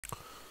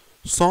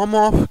Sum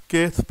of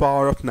kth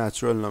power of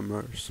natural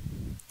numbers.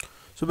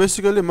 So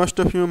basically, most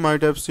of you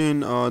might have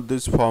seen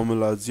these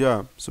formulas.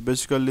 Yeah. So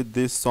basically,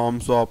 this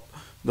sums of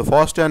the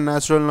first n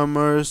natural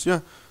numbers.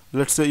 Yeah.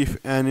 Let's say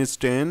if n is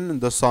 10,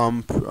 the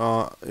sum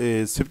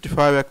is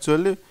 55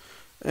 actually.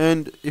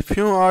 And if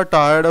you are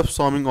tired of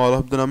summing all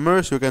of the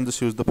numbers, you can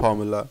just use the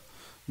formula.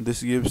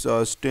 This gives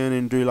us 10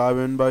 into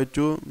 11 by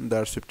 2.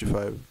 That's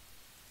 55.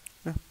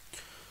 Yeah.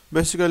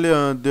 Basically,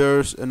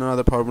 there's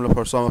another formula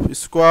for sum of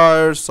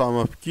squares, sum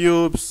of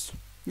cubes.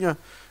 Yeah,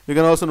 you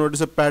can also notice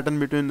a pattern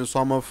between the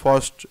sum of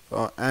first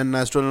n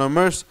natural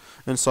numbers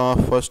and sum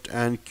of first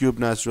n cube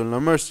natural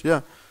numbers.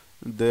 Yeah,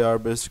 they are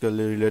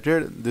basically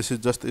related. This is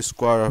just the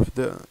square of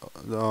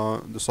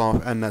the sum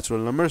of n natural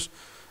numbers,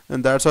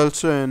 and that's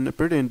also a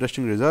pretty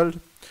interesting result.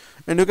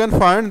 And you can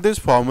find these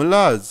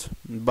formulas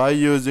by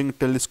using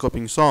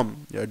telescoping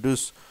sum. Yeah,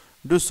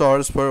 do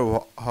search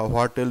for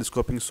what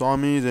telescoping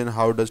sum is and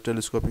how does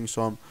telescoping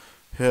sum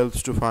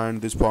helps to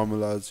find these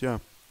formulas. Yeah,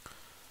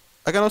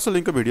 I can also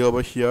link a video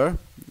over here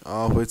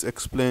which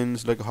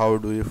explains like how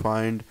do you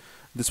find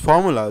these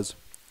formulas.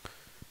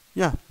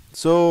 Yeah,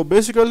 so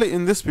basically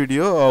in this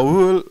video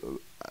we will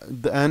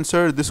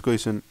answer this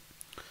question.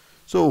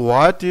 So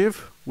what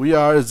if we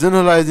are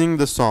generalizing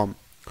the sum,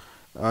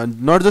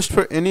 not just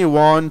for any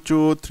 1,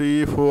 2,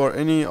 3, 4,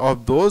 any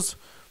of those,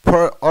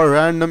 for a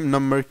random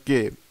number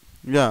k.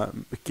 Yeah,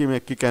 k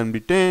can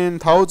be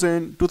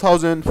 10,000,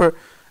 2,000, for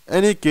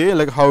any k.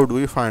 Like how do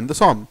we find the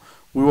sum?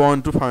 We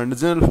want to find the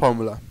general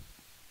formula.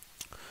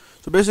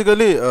 So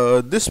basically,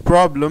 this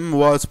problem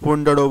was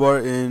pondered over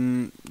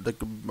in like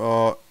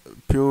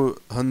few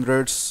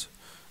hundreds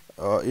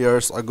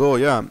years ago.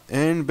 Yeah,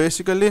 and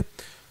basically,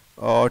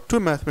 two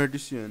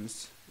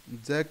mathematicians,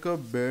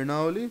 Jacob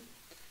Bernoulli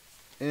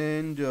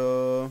and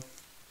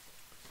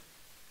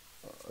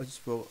I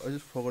just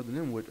forgot the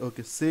name. Wait,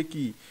 okay,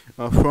 Seki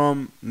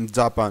from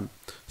Japan.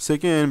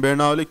 Seki and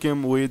Bernoulli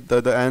came with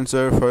the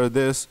answer for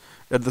this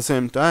at the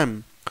same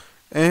time,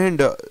 and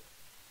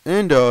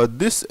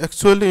this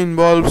actually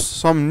involves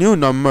some new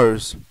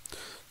numbers.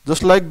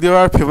 Just like there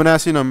are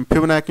Fibonacci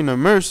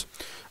numbers,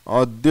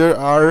 there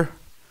are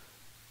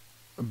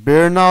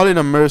Bernoulli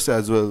numbers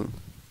as well.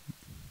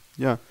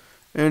 Yeah,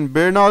 and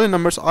Bernoulli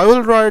numbers, I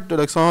will write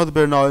like some of the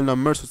Bernoulli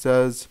numbers, such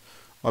as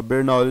a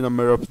Bernoulli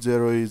number of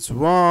 0 is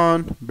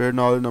 1,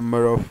 Bernoulli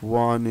number of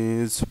 1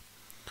 is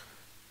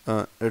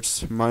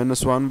it's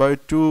minus 1 by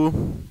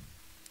 2.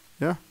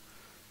 Yeah,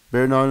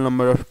 Bernoulli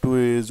number of 2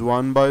 is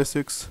 1 by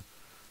 6.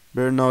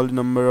 Bernoulli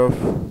number of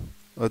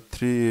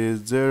 3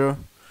 is 0.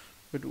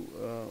 But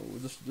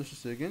just a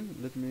second,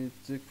 let me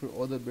check for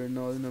other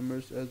Bernoulli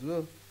numbers as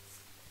well.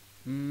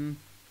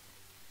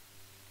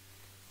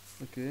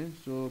 Okay,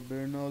 so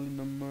Bernoulli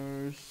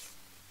numbers,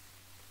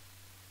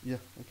 yeah,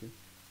 okay.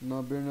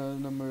 Now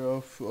Bernoulli number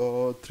of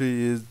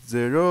 3 is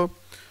 0.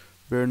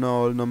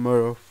 Bernoulli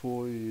number of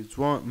 4 is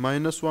 1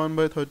 minus 1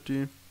 by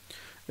 30,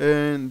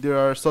 and there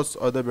are such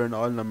other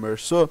Bernoulli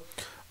numbers. So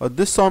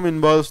this sum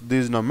involves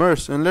these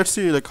numbers, and let's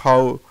see like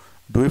how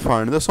do we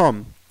find the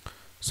sum.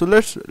 So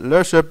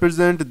let's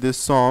represent this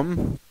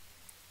sum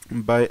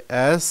by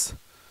S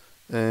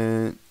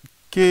and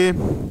K,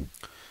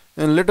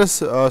 and let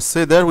us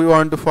say that we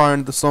want to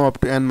find the sum up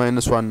to n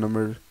minus 1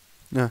 number.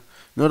 Yeah,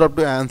 not up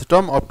to nth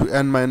term, up to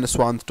n minus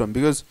 1th term,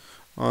 because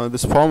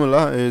this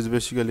formula is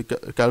basically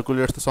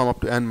calculates the sum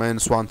up to n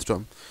minus 1th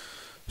term.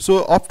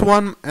 So up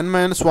to n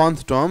minus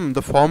 1th term,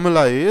 the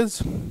formula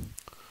is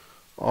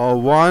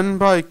 1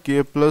 by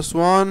k plus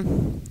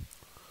 1,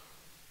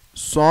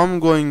 sum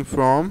going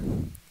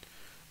from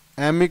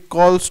m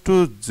equals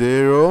to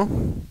 0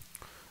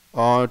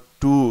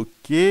 to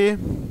k.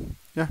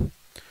 Yeah,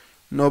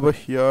 now over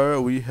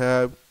here we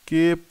have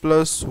k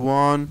plus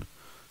 1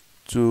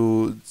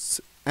 to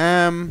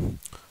m,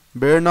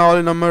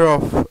 Bernoulli number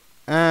of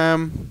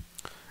m,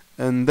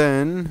 and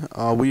then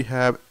we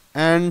have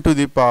n to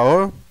the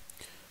power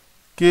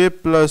k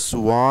plus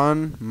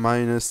 1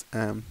 minus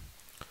m.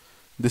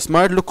 This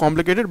might look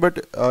complicated,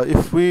 but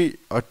if we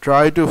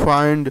try to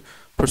find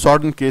for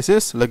certain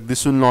cases, like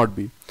this will not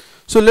be.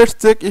 So let's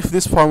check if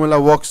this formula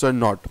works or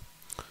not.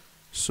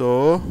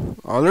 So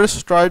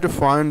let's try to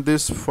find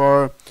this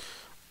for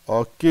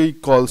k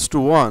equals to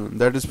 1.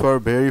 That is for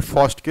very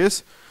first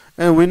case,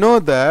 and we know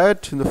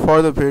that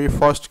for the very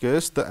first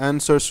case the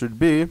answer should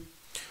be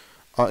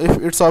if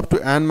it's up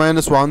to n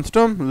minus 1th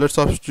term, let's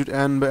substitute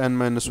n by n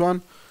minus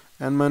 1,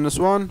 and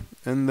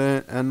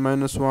then n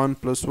minus 1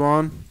 plus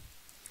 1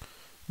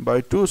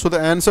 by 2. So the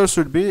answer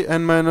should be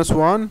n minus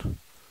 1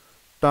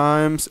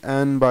 times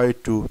n by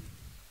 2.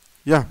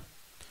 Yeah,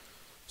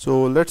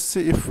 so let's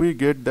see if we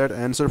get that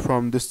answer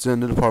from this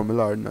general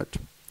formula or not.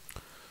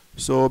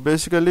 So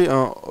basically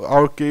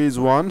our k is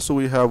 1, so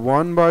we have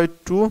 1 by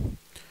 2,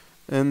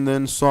 and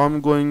then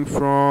sum going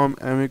from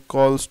m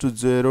equals to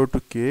 0 to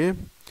k.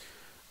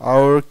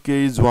 Our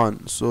k is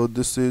 1, so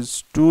this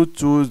is 2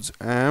 choose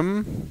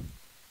m.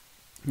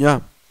 Yeah,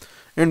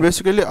 and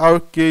basically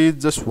our k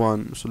is just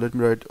 1, so let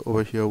me write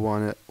over here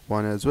 1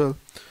 as well.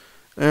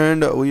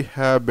 And we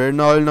have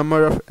Bernoulli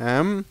number of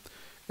m,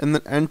 and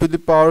then n to the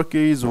power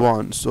k is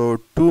 1, so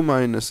 2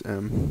 minus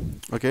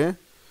m. Okay,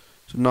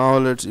 so now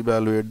let's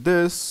evaluate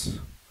this.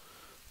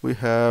 We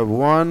have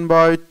 1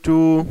 by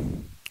 2.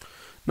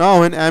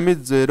 Now when m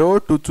is 0,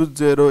 2 choose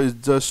 0 is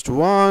just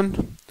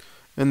 1,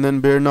 and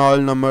then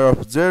Bernoulli number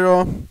of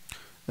 0,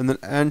 and then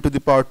n to the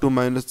power 2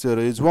 minus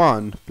 0 is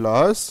 1,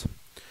 plus,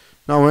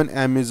 now when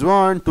m is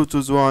 1, 2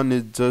 choose 1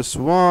 is just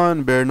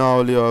 1,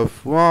 Bernoulli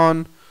of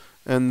 1,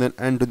 and then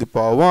n to the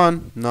power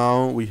 1.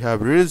 Now we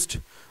have reached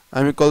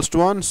m equals to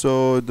 1,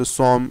 so the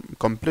sum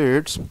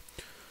completes.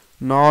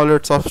 Now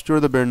let's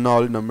substitute the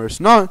Bernoulli numbers.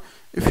 Now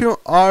if you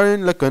are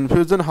in like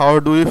confusion how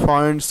do we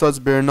find such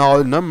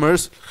Bernoulli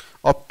numbers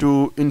up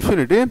to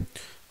infinity,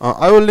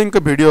 I will link a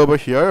video over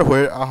here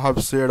where I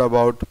have said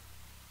about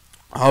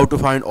how to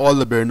find all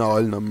the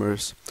Bernoulli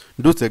numbers.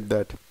 Do check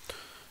that.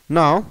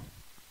 Now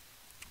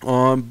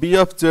b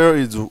of 0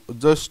 is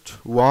just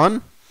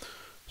 1,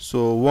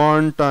 so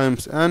 1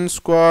 times n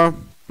square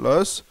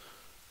plus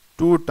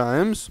 2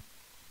 times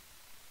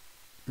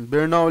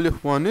Bernoulli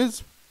of 1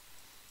 is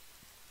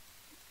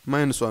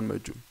minus 1 by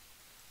 2.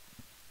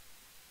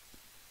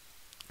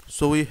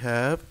 So we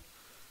have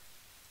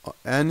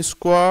n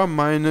square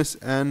minus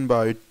n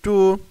by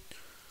 2,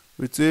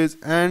 which is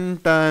n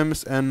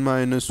times n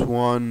minus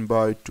 1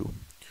 by 2.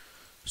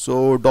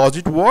 So does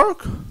it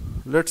work?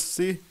 Let's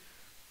see.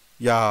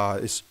 Yeah,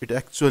 it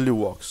actually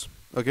works.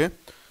 Okay,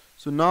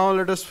 so now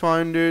let us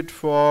find it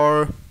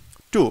for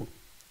 2.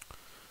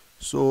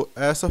 So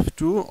s of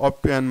 2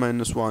 up to n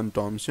minus 1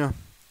 terms. Yeah,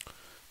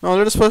 now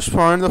let us first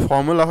find the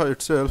formula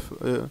itself.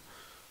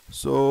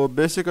 So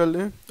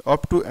basically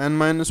up to n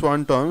minus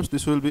 1 terms,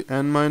 this will be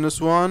n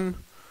minus 1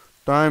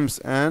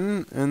 times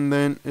n, and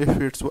then if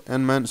it's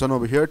n minus 1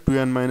 over here,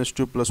 2n minus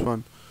 2 plus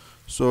 1,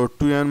 so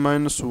 2n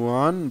minus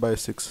 1 by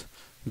 6.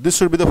 This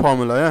should be the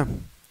formula. Yeah,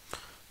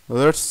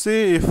 let's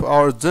see if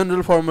our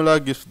general formula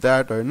gives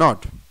that or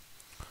not.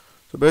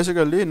 So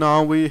basically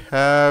now we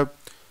have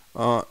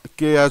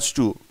k as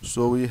 2,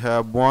 so we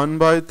have 1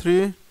 by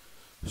 3.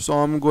 So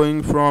I'm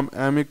going from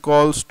m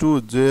equals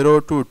to 0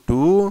 to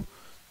 2.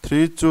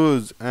 3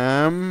 choose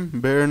m,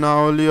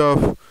 Bernoulli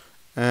of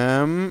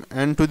m,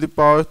 n to the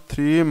power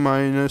 3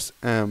 minus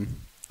m.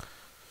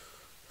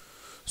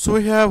 So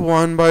we have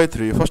 1 by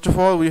 3. First of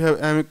all, we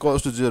have m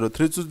equals to 0.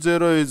 3 choose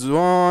 0 is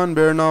 1,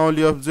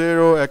 Bernoulli of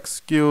 0,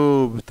 x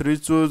cube. 3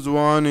 choose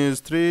 1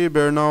 is 3,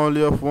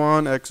 Bernoulli of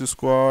 1, x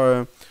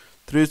square.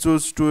 3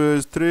 choose 2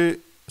 is 3,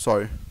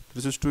 sorry,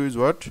 3 choose 2 is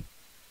what?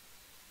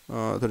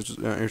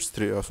 It's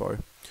 3, oh sorry.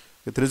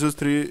 3 choose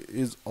 3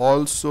 is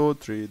also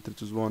 3, 3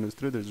 choose 1 is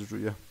 3, 3 choose 2,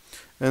 yeah.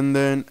 And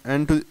then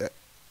n to the,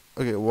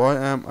 okay, why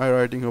am I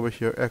writing over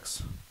here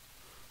x?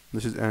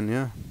 This is n,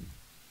 yeah.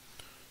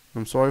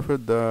 I'm sorry for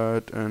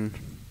that, and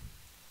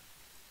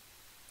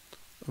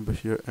over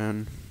here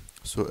n,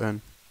 so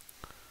n.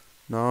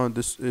 Now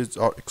this is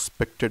our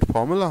expected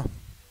formula.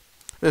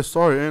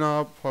 Sorry, and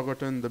I've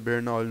forgotten the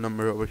Bernoulli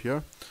number over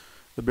here.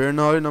 The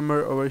Bernoulli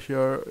number over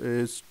here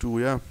is 2,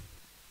 yeah.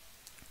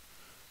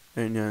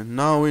 And yeah,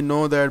 now we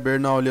know that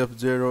Bernoulli of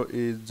 0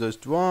 is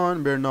just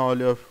 1,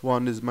 Bernoulli of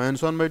 1 is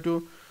minus 1 by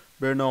 2,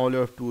 Bernoulli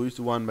of 2 is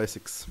 1 by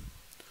 6.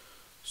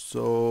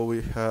 So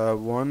we have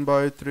 1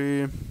 by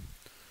 3,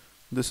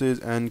 this is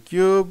n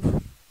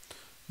cube,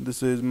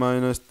 this is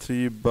minus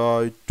 3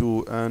 by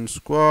 2 n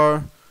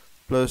square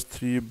plus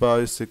 3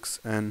 by 6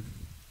 n.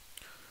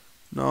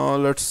 Now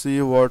let's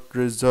see what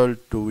result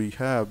do we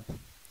have.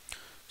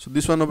 So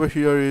this one over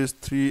here is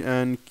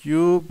 3n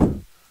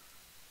cube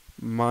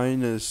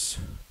minus,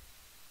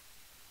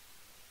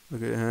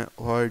 okay,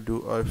 why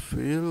do I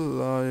feel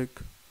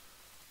like,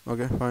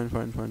 okay, fine,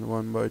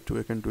 1 by 2,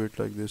 I can do it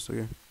like this.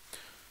 Okay,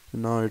 so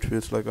now it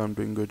feels like I'm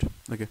doing good.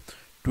 Okay,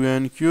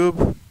 2n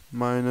cube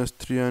minus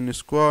 3n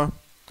square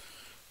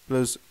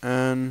plus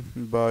n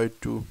by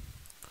 2.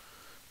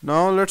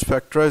 Now let's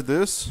factorize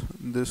this.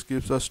 This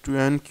gives us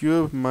 2n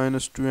cube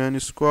minus 2n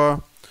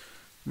square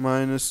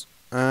minus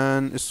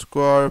n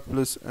square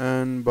plus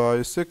n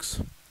by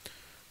 6.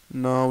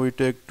 Now we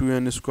take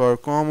 2n square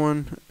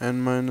common,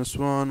 n minus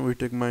 1, we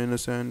take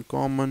minus n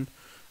common,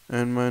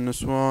 n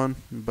minus 1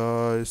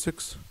 by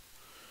 6.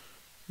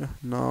 Yeah,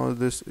 now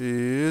this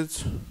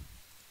is,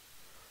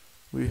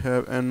 we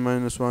have n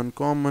minus 1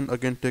 common,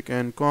 again take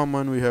n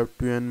common, we have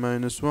 2n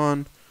minus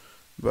 1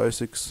 by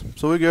 6.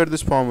 So we get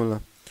this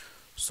formula.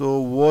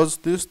 So was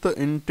this the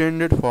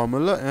intended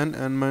formula,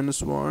 n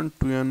minus 1,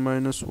 2n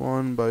minus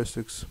 1 by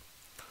 6?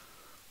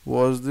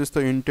 Was this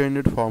the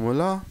intended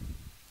formula?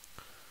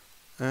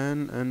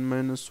 n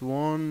minus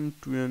 1,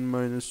 2n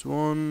minus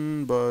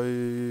 1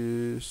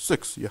 by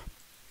 6, yeah.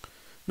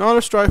 Now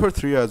let's try for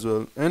 3 as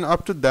well, and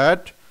after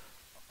that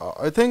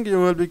I think you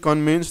will be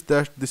convinced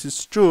that this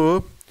is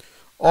true,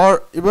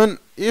 or even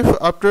if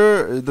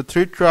after the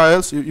 3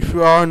 trials if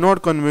you are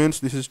not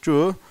convinced this is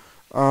true,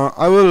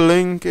 I will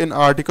link an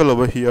article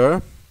over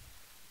here.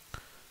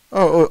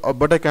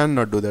 But I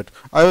cannot do that.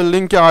 I will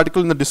link an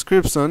article in the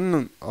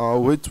description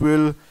which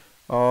will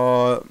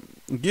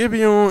give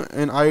you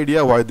an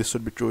idea why this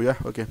should be true. Yeah,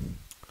 okay.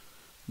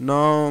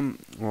 Now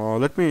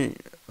let me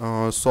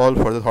solve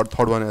for the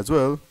third one as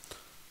well.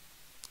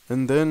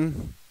 And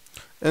then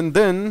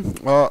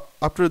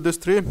after this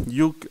three,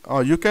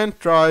 you can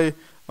try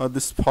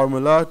this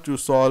formula to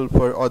solve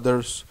for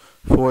others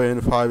 4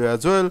 and 5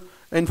 as well,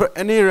 and for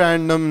any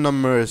random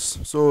numbers.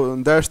 So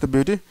that's the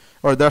beauty,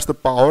 or that's the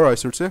power, I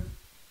should say.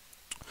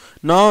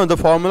 Now the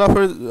formula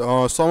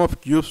for sum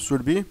of cubes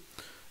should be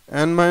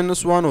n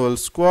minus 1 whole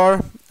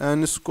square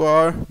n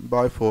square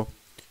by 4,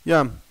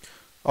 yeah,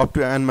 up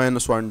to n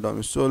minus 1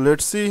 terms. So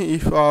let's see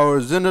if our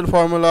general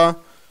formula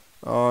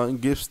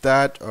gives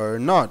that or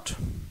not.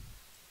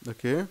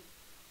 Okay,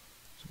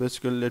 so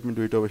basically let me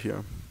do it over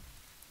here.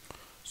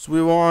 So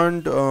we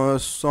want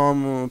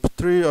sum of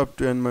 3 up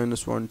to n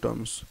minus 1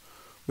 terms.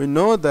 We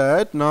know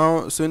that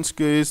now, since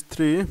k is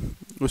 3,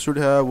 we should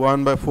have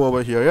 1 by 4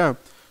 over here, yeah,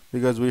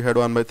 because we had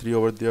 1 by 3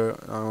 over there,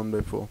 1 by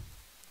 4.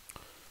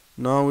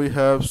 Now we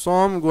have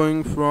sum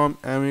going from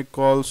m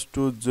equals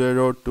to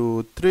 0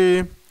 to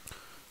 3.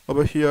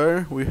 Over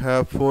here we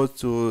have 4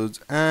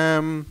 choose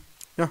m,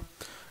 yeah,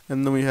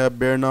 and then we have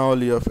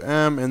Bernoulli of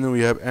m, and then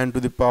we have n to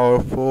the power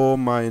 4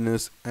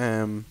 minus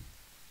m.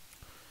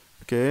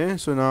 Okay,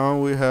 so now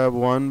we have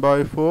 1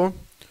 by 4.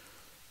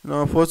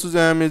 Now 4 choose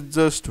m is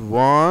just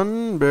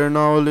 1,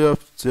 Bernoulli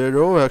of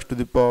 0 x to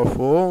the power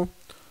 4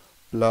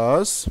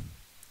 plus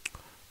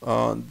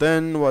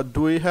then what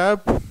do we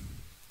have?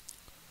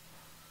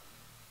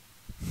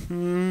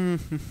 4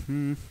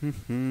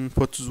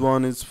 choose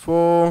 1 is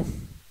 4,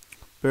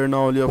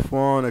 Bernoulli of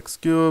 1 x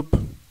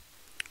cube,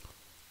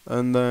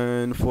 and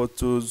then 4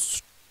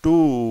 choose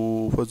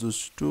 2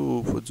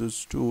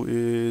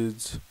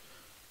 is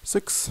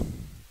 6,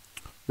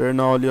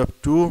 Bernoulli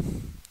of 2.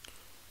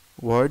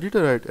 Why did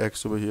I write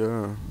x over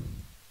here?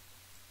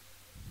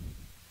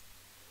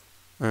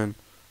 And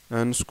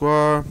n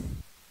square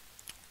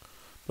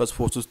plus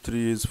 4 choose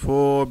 3 is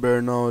 4,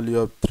 Bernoulli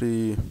of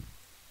 3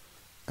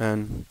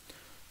 n.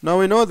 Now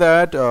we know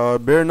that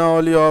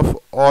Bernoulli of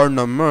odd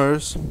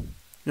numbers,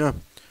 yeah,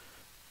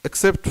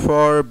 except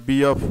for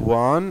b of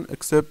 1,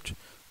 except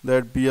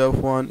that b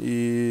of 1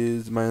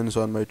 is minus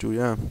 1 by 2,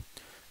 yeah,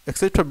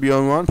 except for b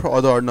of 1, for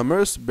other odd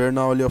numbers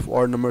Bernoulli of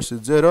odd numbers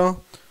is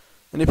 0.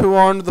 And if you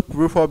want the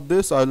proof of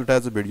this, I will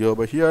attach a video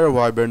over here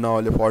why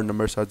Bernoulli of odd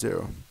numbers are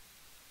 0.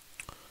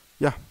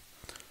 Yeah,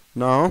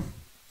 now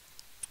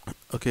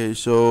okay,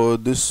 so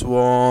this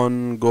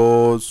one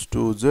goes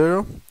to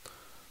 0,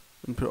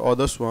 and for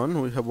others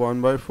one we have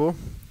 1 by 4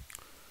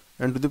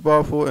 n to the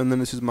power 4, and then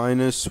this is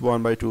minus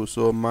 1 by 2,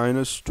 so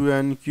minus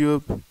 2n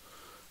cube,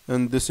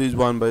 and this is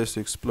 1 by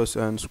 6 plus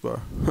n square.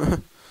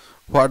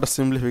 What a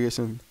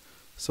simplification.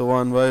 So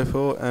 1 by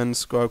 4, n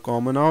square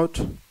common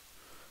out,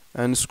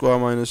 n square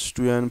minus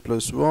 2n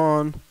plus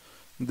 1,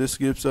 this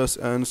gives us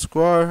n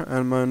square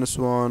and minus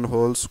 1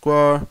 whole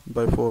square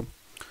by 4.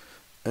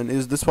 And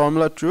is this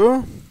formula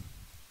true?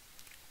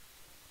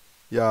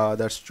 Yeah,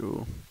 that's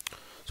true.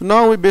 So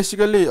now we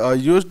basically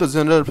used the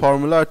general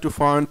formula to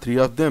find 3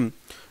 of them.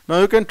 Now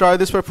you can try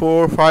this for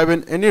 4, 5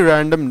 and any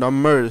random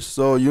numbers.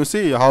 So you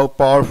see how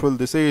powerful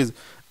this is,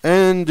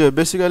 and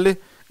basically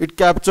it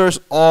captures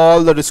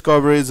all the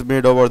discoveries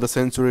made over the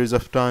centuries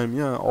of time,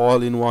 yeah,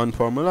 all in one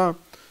formula.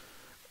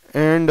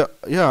 And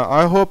yeah,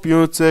 I hope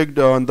you checked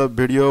on the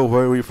video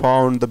where we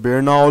found the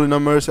Bernoulli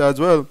numbers as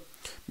well.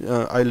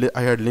 I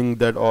had linked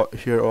that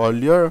here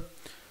earlier,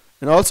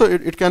 and also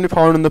it can be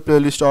found in the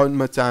playlist on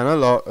my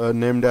channel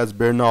named as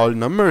Bernoulli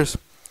Numbers.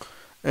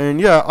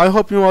 And yeah, I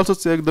hope you also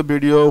check the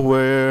video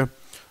where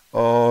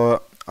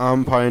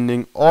I'm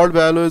finding odd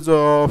values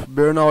of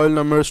Bernoulli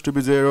numbers to be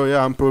 0.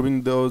 Yeah, I'm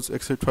proving those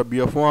except for b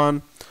of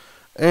 1,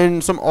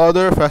 and some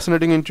other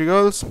fascinating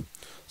integrals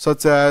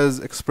such as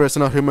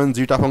expression of human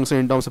zeta function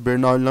in terms of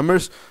Bernoulli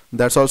numbers.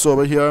 That's also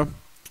over here.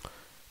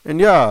 And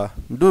yeah,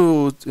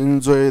 do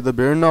enjoy the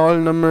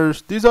Bernoulli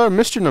numbers. These are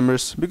mystery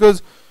numbers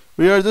because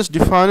we are just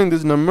defining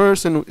these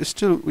numbers, and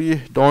still we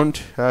don't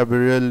have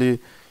really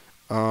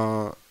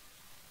some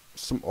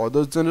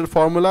other general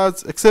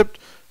formulas except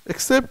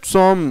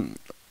some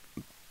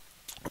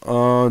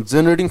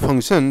generating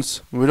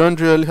functions. We don't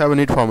really have a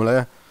neat formula,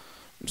 yeah.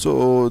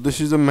 So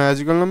this is a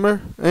magical number,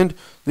 and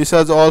this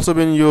has also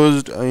been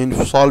used in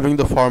solving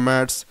the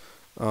formats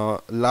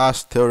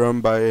last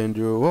theorem by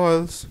Andrew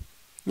Wiles.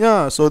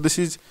 Yeah, so this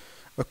is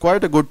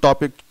quite a good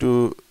topic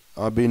to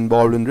be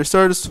involved in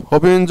research.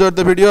 Hope you enjoyed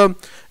the video,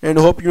 and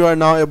hope you are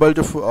now able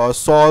to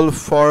solve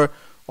for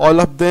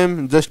all of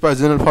them just by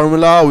general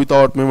formula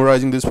without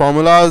memorizing these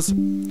formulas.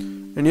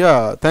 And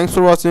yeah, thanks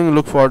for watching.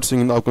 Look forward to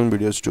seeing the upcoming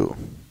videos too.